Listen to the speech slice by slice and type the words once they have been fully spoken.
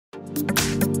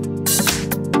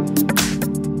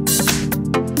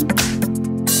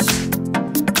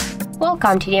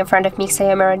Welcome to the in front of me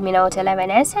XIAOMI Redmi Note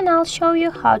 11s, and I'll show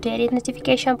you how to edit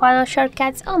notification panel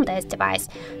shortcuts on this device.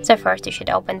 So first you should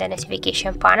open the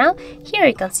notification panel. Here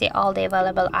you can see all the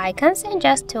available icons, and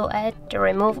just to add, to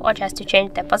remove, or just to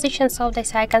change the positions of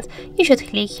these icons, you should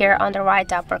click here on the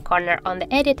right upper corner on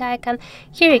the edit icon.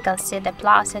 Here you can see the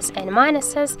pluses and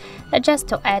minuses. Just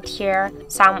to add here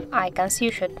some icons,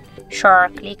 you should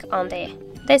click on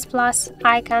this plus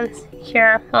icon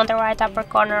here on the right upper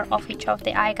corner of each of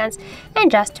the icons, and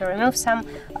just to remove some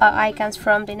icons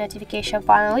from the notification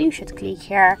panel, you should click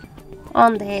here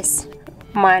on these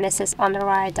minuses on the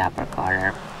right upper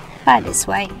corner by this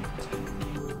way,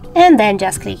 and then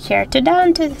just click here to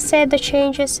done to save the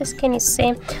changes. As can you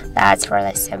see, that's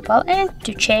really simple. And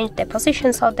to change the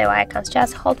positions of the icons,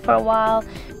 just hold for a while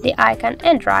the icon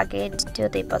and drag it to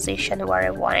the position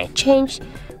where you want it changed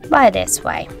by this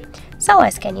way. So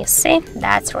as can you see,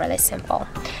 that's really simple.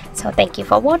 So thank you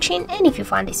for watching, and if you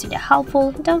found this video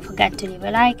helpful, don't forget to leave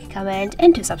a like, comment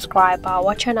and to subscribe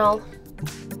our channel.